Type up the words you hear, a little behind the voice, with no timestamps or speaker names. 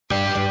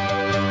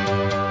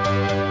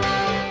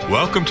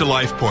Welcome to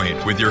Life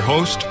Point with your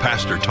host,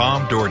 Pastor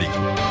Tom Dougherty.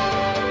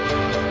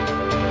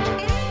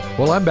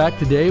 Well, I'm back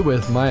today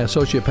with my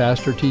associate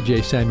pastor, T.J.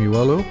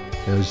 Samuelu.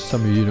 As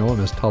some of you know him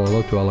as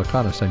Talaloto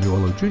Alakana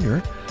Samuelu Jr.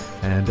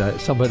 And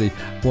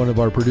one of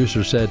our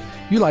producers said,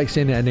 "You like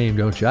saying that name,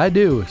 don't you?" I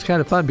do. It's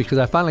kind of fun because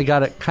I finally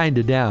got it kind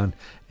of down.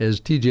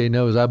 As TJ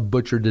knows, I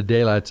butchered the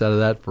daylights out of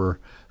that for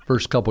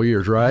first couple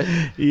years, right?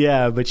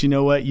 Yeah, but you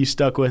know what? You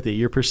stuck with it.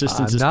 Your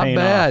persistence is paying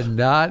off.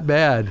 Not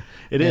bad.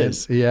 It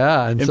is.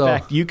 Yeah. In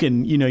fact, you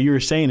can, you were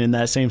saying in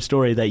that same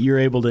story that you're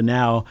able to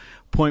now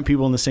point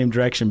people in the same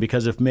direction,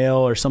 because if mail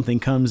or something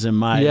comes in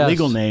my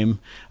legal name,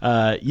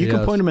 you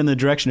can point them in the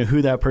direction of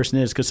who that person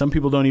is, because some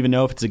people don't even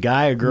know if it's a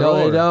guy or girl.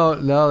 No, they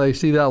don't. No, they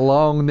see that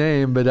long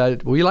name,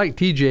 but we like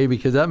TJ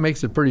because that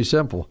makes it pretty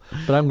simple.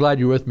 But I'm glad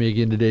you're with me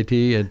again today,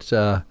 T. It's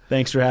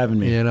thanks for having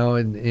me.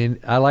 And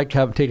I like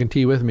taking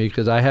T with me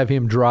because I have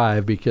him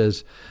drive,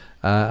 because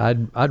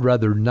I'd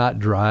rather not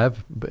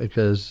drive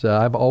because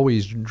I've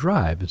always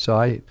drive, and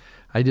so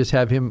I just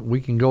have him. We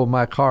can go in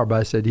my car, but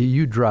I said,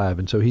 you drive.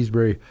 And so he's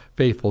very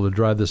faithful to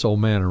drive this old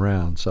man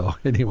around. So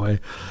anyway,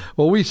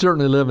 well, we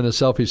certainly live in a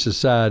selfish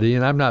society,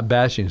 and I'm not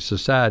bashing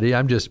society.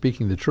 I'm just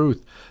speaking the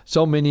truth.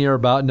 So many are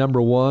about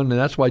number one, and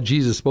that's why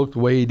Jesus spoke the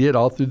way he did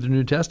all through the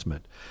New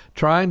Testament,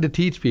 trying to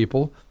teach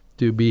people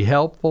to be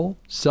helpful,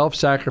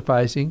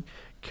 self-sacrificing,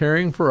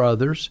 caring for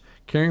others,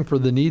 caring for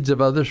the needs of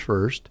others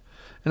first.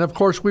 And, of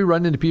course, we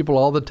run into people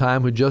all the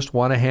time who just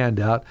want a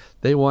handout.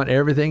 They want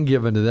everything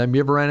given to them.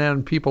 You ever run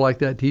into people like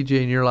that, TJ,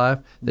 in your life,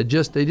 that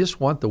they just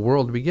want the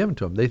world to be given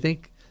to them? They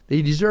think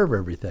they deserve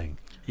everything.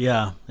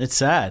 Yeah, it's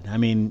sad. I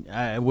mean,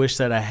 I wish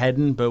that I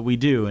hadn't, but we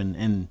do.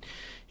 And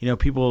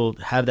people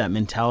have that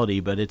mentality,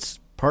 but it's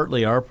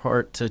partly our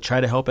part to try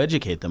to help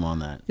educate them on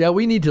that. Yeah,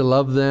 we need to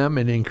love them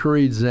and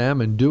encourage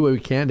them and do what we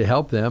can to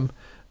help them.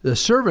 The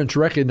servants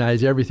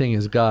recognize everything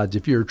is God's.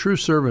 If you're a true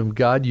servant of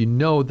God, you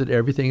know that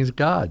everything is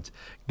God's.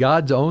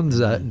 God owns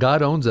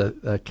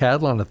a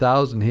cattle on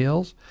 1,000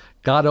 hills.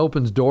 God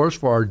opens doors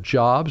for our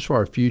jobs, for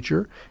our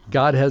future.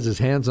 God has his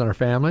hands on our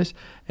families.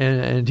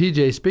 And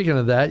TJ, speaking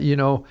of that,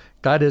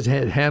 God has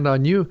a hand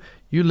on you.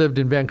 You lived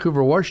in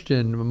Vancouver,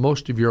 Washington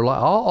most of your life,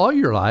 all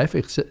your life,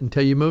 except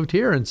until you moved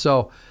here. And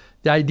so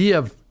the idea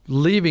of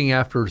leaving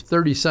after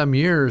 30-some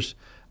years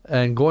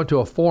and going to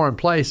a foreign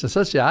place,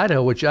 especially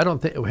Idaho, which I don't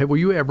think, were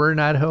you ever in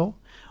Idaho?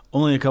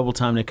 Only a couple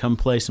times to come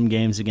play some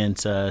games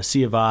against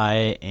C of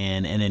I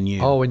and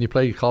NNU. Oh, when you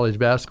played college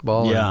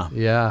basketball? Yeah.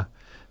 Yeah.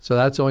 So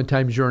that's the only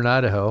times you were in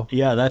Idaho?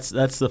 Yeah, that's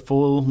the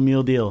full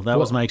meal deal. That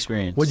was my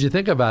experience. What did you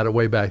think about it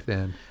way back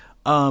then?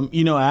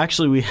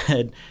 Actually, we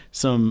had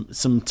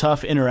some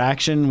tough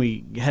interaction.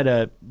 We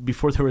had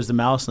before there was the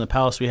Malice in the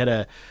Palace, we had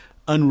a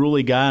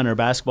unruly guy on our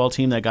basketball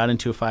team that got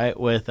into a fight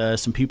with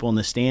some people in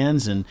the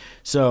stands. And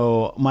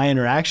so my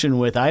interaction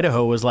with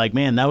Idaho was like,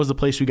 man, that was the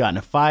place we got in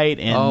a fight,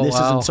 and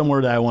isn't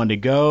somewhere that I wanted to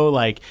go.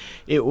 Like,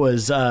 it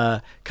was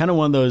kind of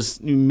one of those,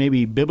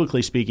 maybe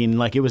biblically speaking,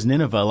 like it was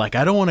Nineveh. Like,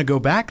 I don't want to go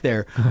back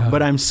there,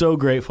 but I'm so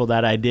grateful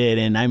that I did.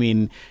 And I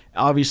mean,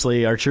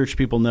 obviously our church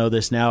people know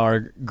this now,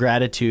 our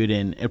gratitude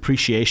and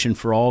appreciation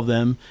for all of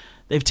them.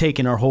 They've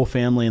taken our whole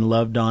family and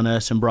loved on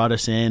us and brought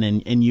us in,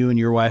 and you and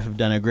your wife have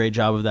done a great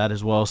job of that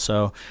as well.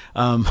 So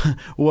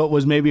what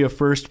was maybe a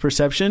first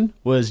perception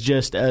was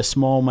just a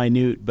small,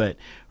 minute, but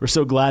we're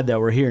so glad that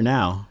we're here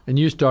now. And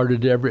you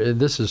started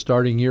this is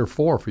starting year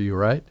 4 for you,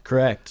 right?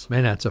 Correct.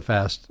 Man, that's a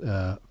fast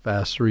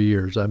 3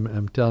 years.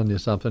 I'm telling you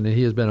something, and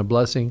he has been a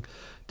blessing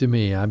to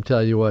me. I'm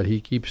telling you what,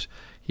 he keeps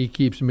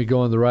me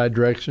going the right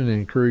direction and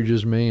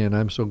encourages me, and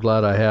I'm so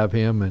glad I have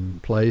him in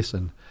place.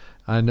 And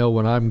I know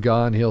when I'm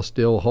gone, he'll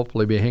still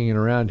hopefully be hanging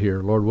around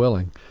here, Lord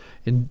willing.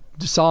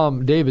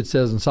 David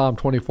says in Psalm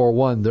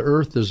 24:1, "The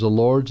earth is the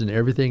Lord's and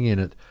everything in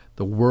it,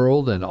 the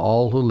world and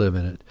all who live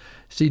in it."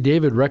 See,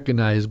 David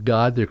recognized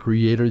God, the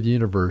creator of the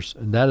universe,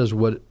 and that is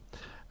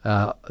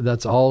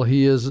that's all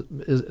he is,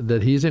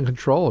 that he's in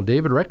control.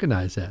 David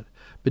recognized that.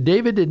 But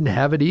David didn't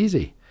have it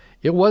easy.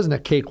 It wasn't a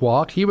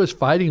cakewalk. He was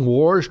fighting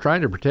wars, trying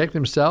to protect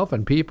himself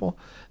and people.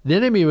 The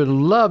enemy would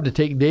love to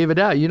take David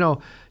out.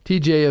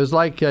 TJ, it was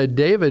like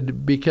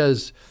David,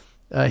 because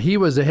he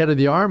was the head of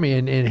the army,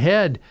 and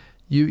head,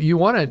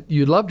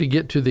 you'd love to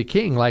get to the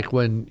king, like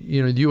when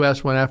the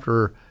U.S. went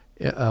after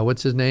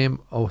what's his name,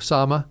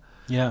 Osama.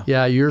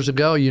 Yeah, years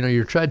ago.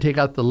 You're trying to take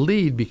out the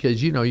lead,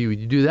 because you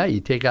do that, you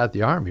take out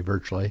the army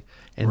virtually,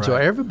 and right. So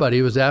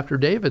everybody was after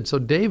David. So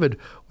David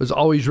was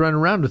always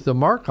running around with the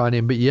mark on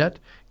him, but yet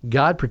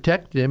God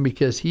protected him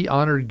because he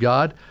honored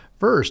God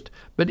first.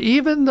 But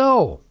even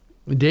though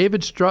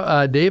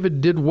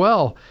David did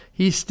well,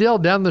 he still,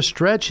 down the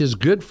stretch, his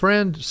good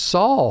friend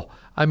Saul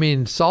had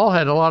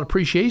a lot of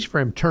appreciation for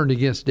him, turned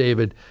against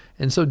David.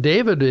 And so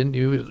David, and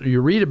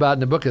you read about in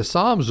the book of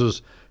Psalms,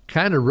 was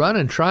kind of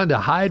running, trying to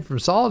hide from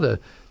Saul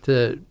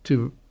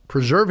to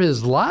preserve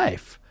his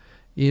life.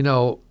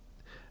 There's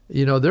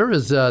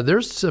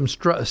some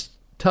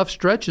tough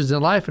stretches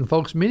in life, and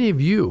folks, many of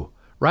you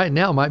right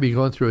now might be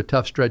going through a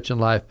tough stretch in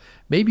life.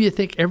 Maybe you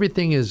think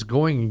everything is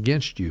going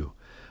against you.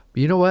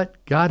 But you know what?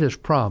 God has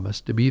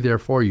promised to be there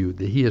for you,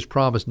 that He has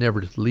promised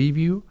never to leave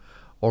you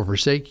or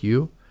forsake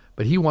you,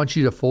 but He wants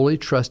you to fully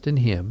trust in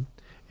Him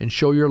and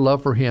show your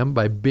love for Him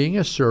by being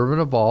a servant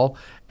of all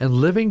and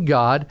living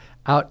God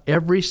out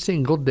every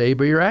single day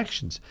by your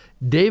actions.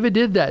 David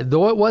did that,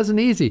 though it wasn't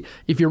easy.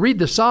 If you read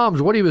the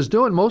Psalms, what he was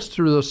doing most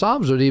through the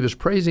Psalms was he was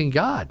praising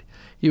God.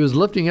 He was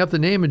lifting up the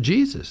name of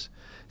Jesus.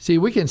 See,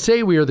 we can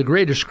say we are the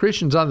greatest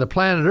Christians on the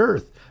planet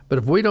Earth, but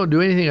if we don't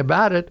do anything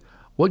about it,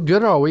 what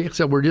good are we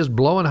except we're just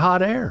blowing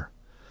hot air?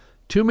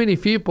 Too many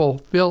people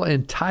feel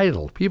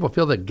entitled. People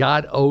feel that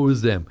God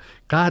owes them.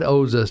 God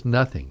owes us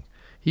nothing.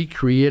 He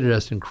created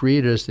us and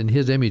created us in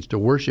His image to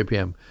worship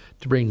Him,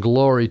 to bring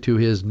glory to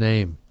His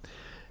name.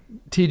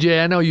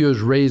 TJ, I know you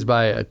was raised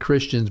by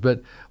Christians,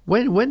 but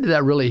when did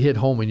that really hit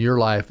home in your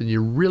life and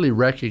you really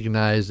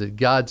recognize that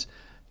God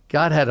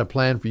had a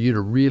plan for you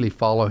to really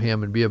follow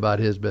Him and be about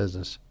His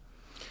business?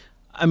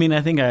 I mean,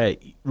 I think I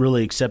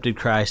really accepted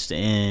Christ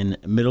in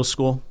middle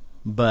school,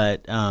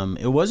 but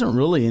it wasn't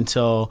really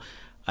until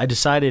I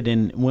decided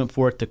and went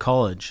forth to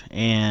college,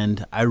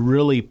 and I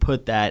really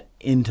put that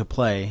into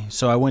play.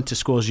 So I went to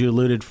school, as you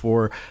alluded,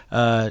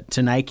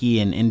 to Nike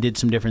and did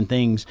some different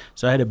things.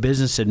 So I had a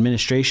business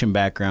administration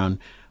background,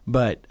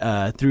 but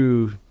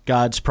through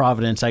God's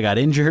providence, I got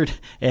injured,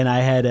 and I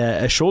had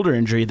a shoulder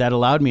injury that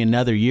allowed me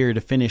another year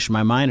to finish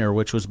my minor,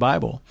 which was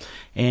Bible,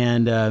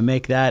 and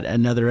make that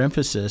another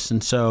emphasis.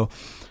 And so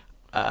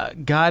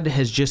God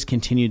has just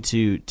continued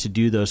to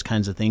do those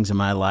kinds of things in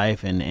my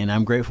life, and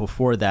I'm grateful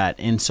for that.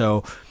 And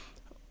so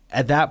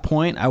at that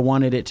point, I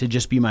wanted it to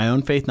just be my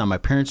own faith, not my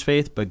parents'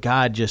 faith, but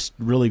God just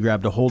really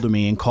grabbed a hold of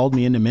me and called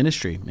me into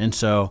ministry. And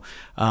so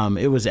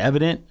it was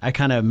evident. I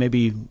kind of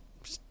maybe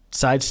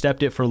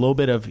sidestepped it for a little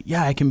bit of,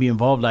 I can be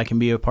involved, I can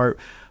be a part.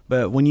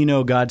 But when you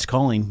know God's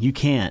calling, you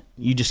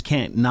just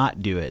can't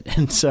not do it.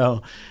 And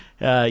so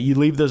you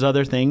leave those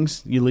other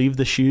things, you leave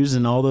the shoes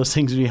and all those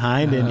things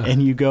behind,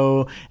 and you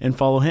go and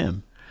follow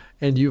Him.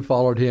 And you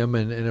followed Him,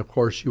 and of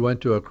course you went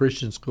to a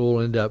Christian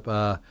school, ended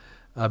up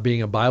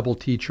being a Bible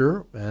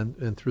teacher,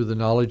 and through the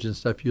knowledge and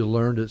stuff you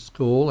learned at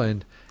school,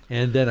 and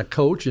then a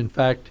coach. In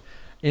fact,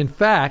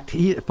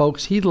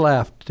 he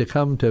left to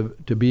come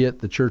to be at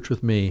the church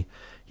with me.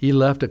 He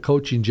left a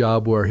coaching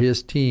job where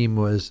his team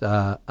was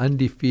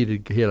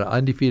undefeated. He had an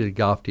undefeated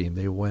golf team.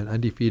 They went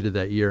undefeated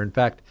that year. In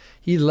fact,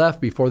 he left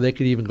before they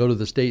could even go to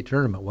the state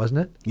tournament, wasn't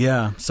it?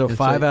 Yeah. So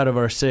 5 out of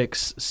our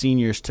 6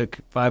 seniors took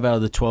 5 out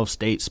of the 12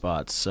 state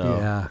spots. So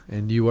yeah,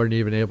 and you weren't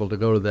even able to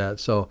go to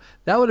that. So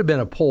that would have been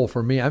a pull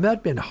for me. I mean,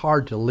 that'd been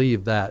hard to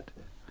leave that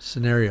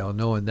scenario,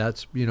 knowing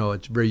that's,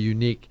 it's very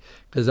unique,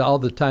 because all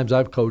the times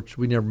I've coached,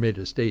 we never made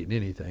a state in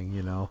anything,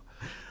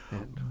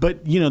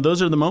 But,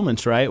 those are the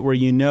moments, right, where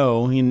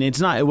and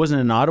it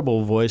wasn't an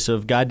audible voice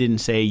of God didn't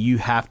say you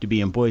have to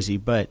be in Boise,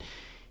 but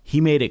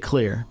He made it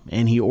clear,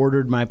 and He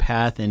ordered my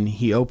path, and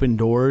He opened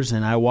doors,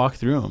 and I walked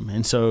through them.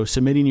 And so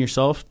submitting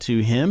yourself to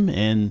Him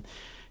and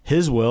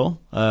His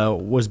will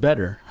was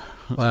better.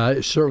 Well,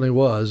 it certainly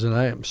was, and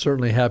I am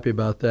certainly happy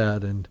about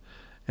that. And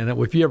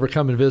if you ever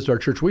come and visit our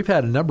church, we've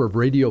had a number of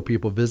radio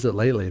people visit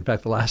lately. In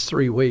fact, the last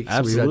 3 weeks,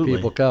 Absolutely. We've had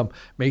people come.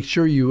 Make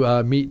sure you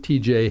meet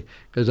TJ,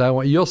 because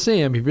you'll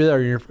see him if you're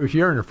there. If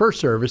you're in your first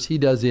service, he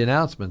does the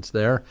announcements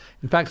there.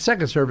 In fact,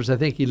 second service, I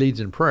think he leads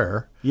in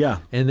prayer. Yeah.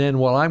 And then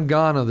while I'm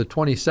gone on the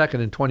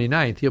 22nd and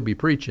 29th, he'll be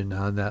preaching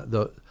on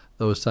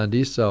those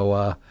Sundays.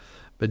 So,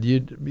 but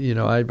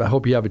I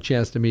hope you have a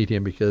chance to meet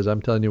him, because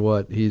I'm telling you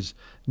what, he's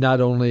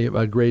not only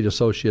a great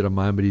associate of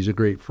mine, but he's a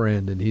great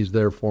friend, and he's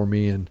there for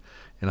me, and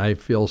I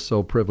feel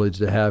so privileged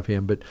to have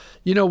him. But,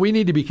 we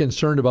need to be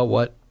concerned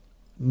about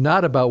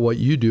not about what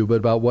you do, but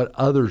about what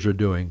others are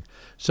doing.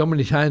 So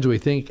many times we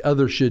think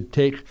others should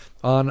take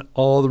on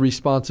all the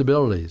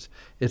responsibilities.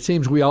 It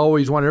seems we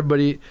always want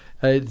everybody,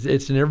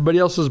 it's in everybody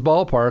else's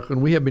ballpark,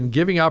 and we have been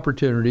giving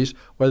opportunities,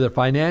 whether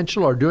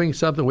financial or doing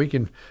something, we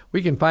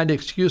can find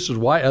excuses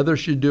why others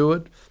should do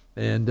it.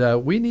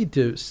 And we need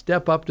to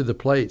step up to the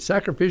plate.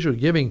 Sacrificial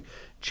giving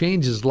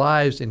changes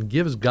lives and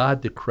gives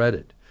God the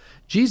credit.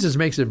 Jesus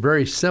makes it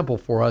very simple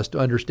for us to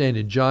understand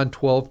in John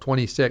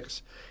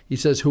 12:26. He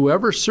says,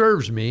 "Whoever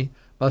serves me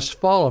must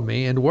follow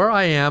me, and where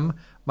I am,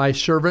 my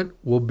servant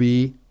will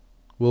be.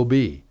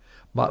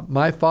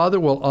 My Father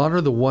will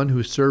honor the one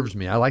who serves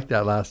me." I like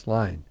that last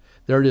line.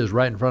 There it is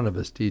right in front of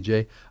us,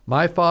 TJ.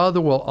 My Father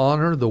will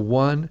honor the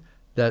one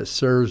that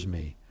serves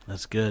me.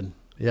 That's good.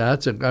 Yeah,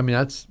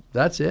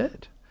 that's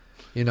it.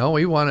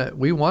 We want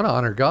to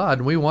honor God,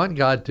 and we want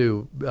God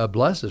to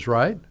bless us,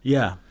 right?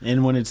 Yeah,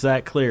 and when it's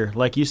that clear,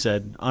 like you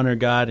said, honor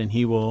God, and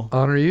He will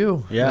honor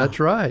you. Yeah, that's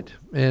right.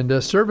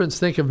 And servants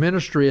think of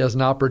ministry as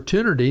an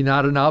opportunity,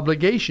 not an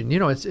obligation.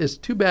 It's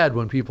too bad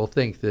when people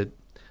think that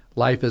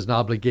life is an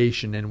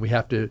obligation and we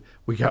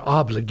are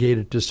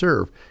obligated to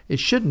serve.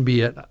 It shouldn't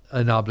be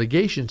an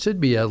obligation. It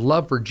should be a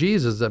love for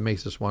Jesus that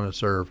makes us want to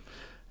serve.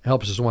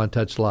 Helps us want to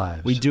touch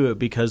lives. We do it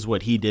because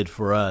what He did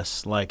for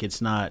us. Like, it's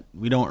not,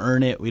 we don't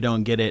earn it, we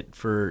don't get it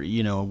for,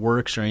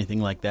 works or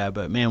anything like that.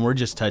 But man, we're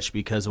just touched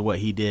because of what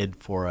He did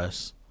for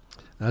us.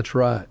 That's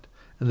right.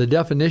 And the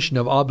definition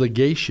of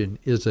obligation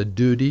is a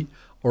duty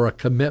or a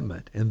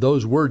commitment. And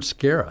those words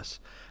scare us.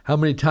 How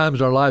many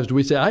times in our lives do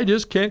we say, I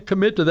just can't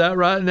commit to that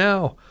right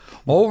now?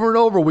 Over and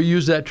over we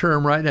use that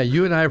term right now.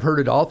 You and I have heard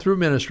it all through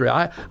ministry.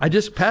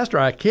 Pastor,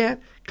 I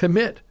can't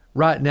commit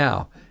right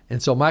now.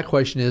 And so my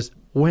question is,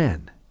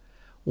 when?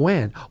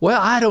 When?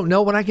 Well, I don't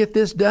know. When I get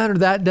this done or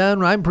that done,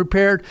 when I'm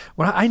prepared,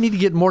 when I need to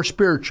get more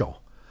spiritual.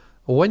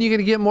 Well, when are you going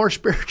to get more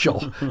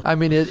spiritual? I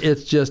mean,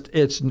 it's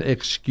an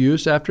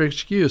excuse after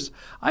excuse.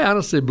 I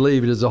honestly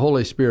believe it is a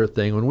Holy Spirit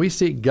thing. When we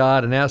seek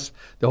God and ask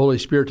the Holy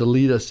Spirit to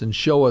lead us and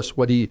show us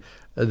what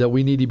that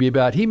we need to be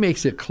about, He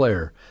makes it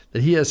clear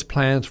that He has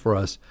plans for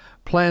us.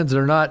 Plans that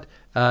are not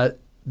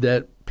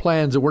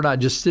plans that we're not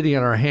just sitting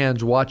on our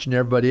hands watching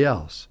everybody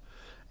else.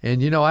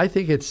 And I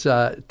think it's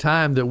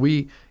time that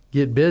we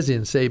get busy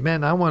and say,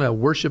 man, I want to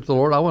worship the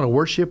Lord. I want to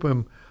worship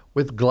Him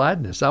with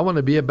gladness. I want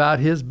to be about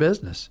His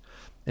business.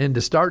 And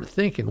to start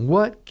thinking,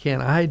 what can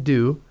I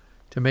do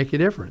to make a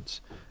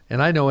difference?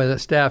 And I know as a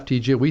staff,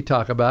 TJ, we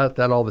talk about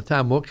that all the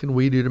time. What can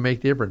we do to make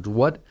a difference?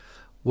 What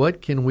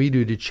can we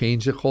do to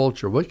change the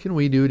culture? What can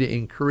we do to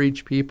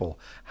encourage people?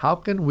 How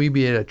can we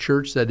be at a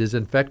church that is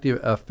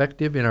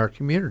effective in our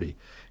community?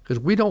 Because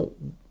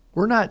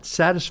we're not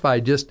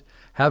satisfied just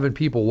having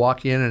people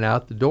walk in and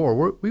out the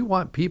door. We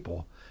want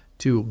people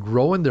to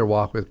grow in their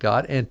walk with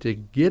God and to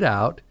get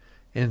out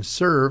and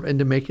serve and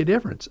to make a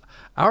difference.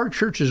 Our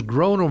church has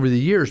grown over the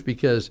years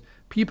because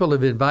people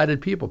have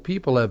invited people.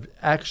 People have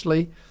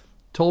actually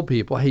told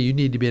people, hey, you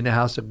need to be in the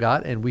house of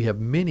God, and we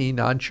have many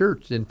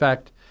non-church. In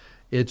fact,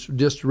 it's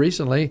just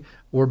recently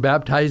we're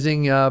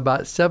baptizing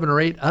about 7 or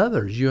 8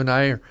 others. You and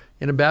I are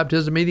in a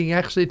baptism meeting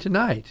actually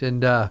tonight. And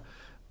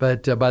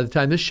but by the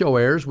time this show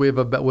airs, would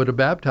have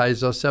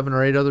baptized those 7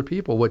 or 8 other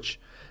people, which,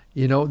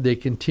 they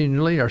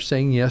continually are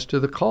saying yes to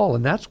the call,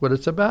 and that's what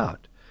it's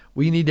about.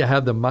 We need to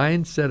have the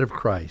mindset of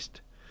Christ.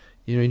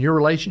 In your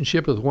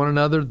relationship with one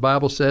another, the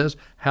Bible says,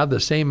 have the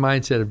same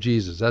mindset of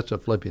Jesus. That's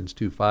what Philippians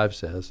 2:5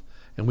 says.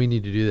 And we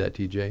need to do that,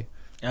 TJ.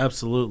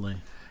 Absolutely.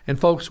 And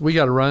folks, we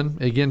got to run.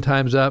 Again,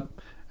 time's up.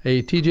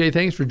 Hey, TJ,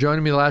 thanks for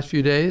joining me the last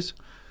few days.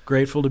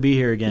 Grateful to be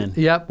here again.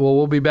 Yep. Well,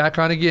 we'll be back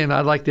on again.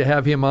 I'd like to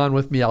have him on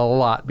with me a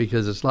lot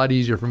because it's a lot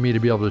easier for me to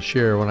be able to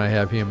share when I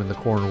have him in the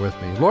corner with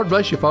me. Lord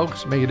bless you,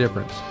 folks. Make a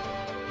difference.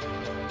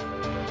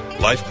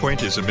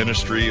 LifePoint is a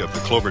ministry of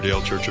the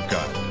Cloverdale Church of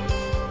God.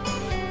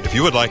 If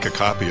you would like a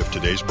copy of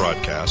today's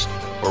broadcast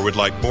or would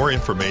like more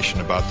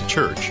information about the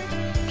church,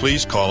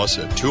 please call us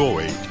at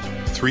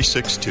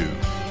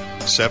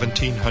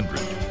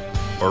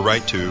 208-362-1700 or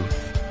write to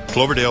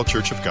Cloverdale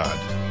Church of God,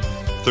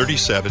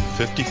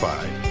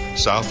 3755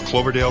 South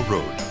Cloverdale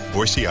Road,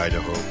 Boise,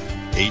 Idaho,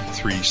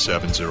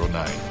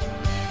 83709.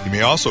 You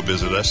may also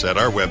visit us at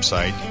our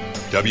website,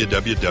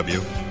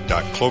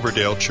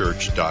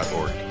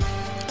 www.cloverdalechurch.org.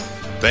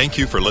 Thank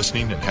you for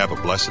listening and have a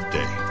blessed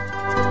day.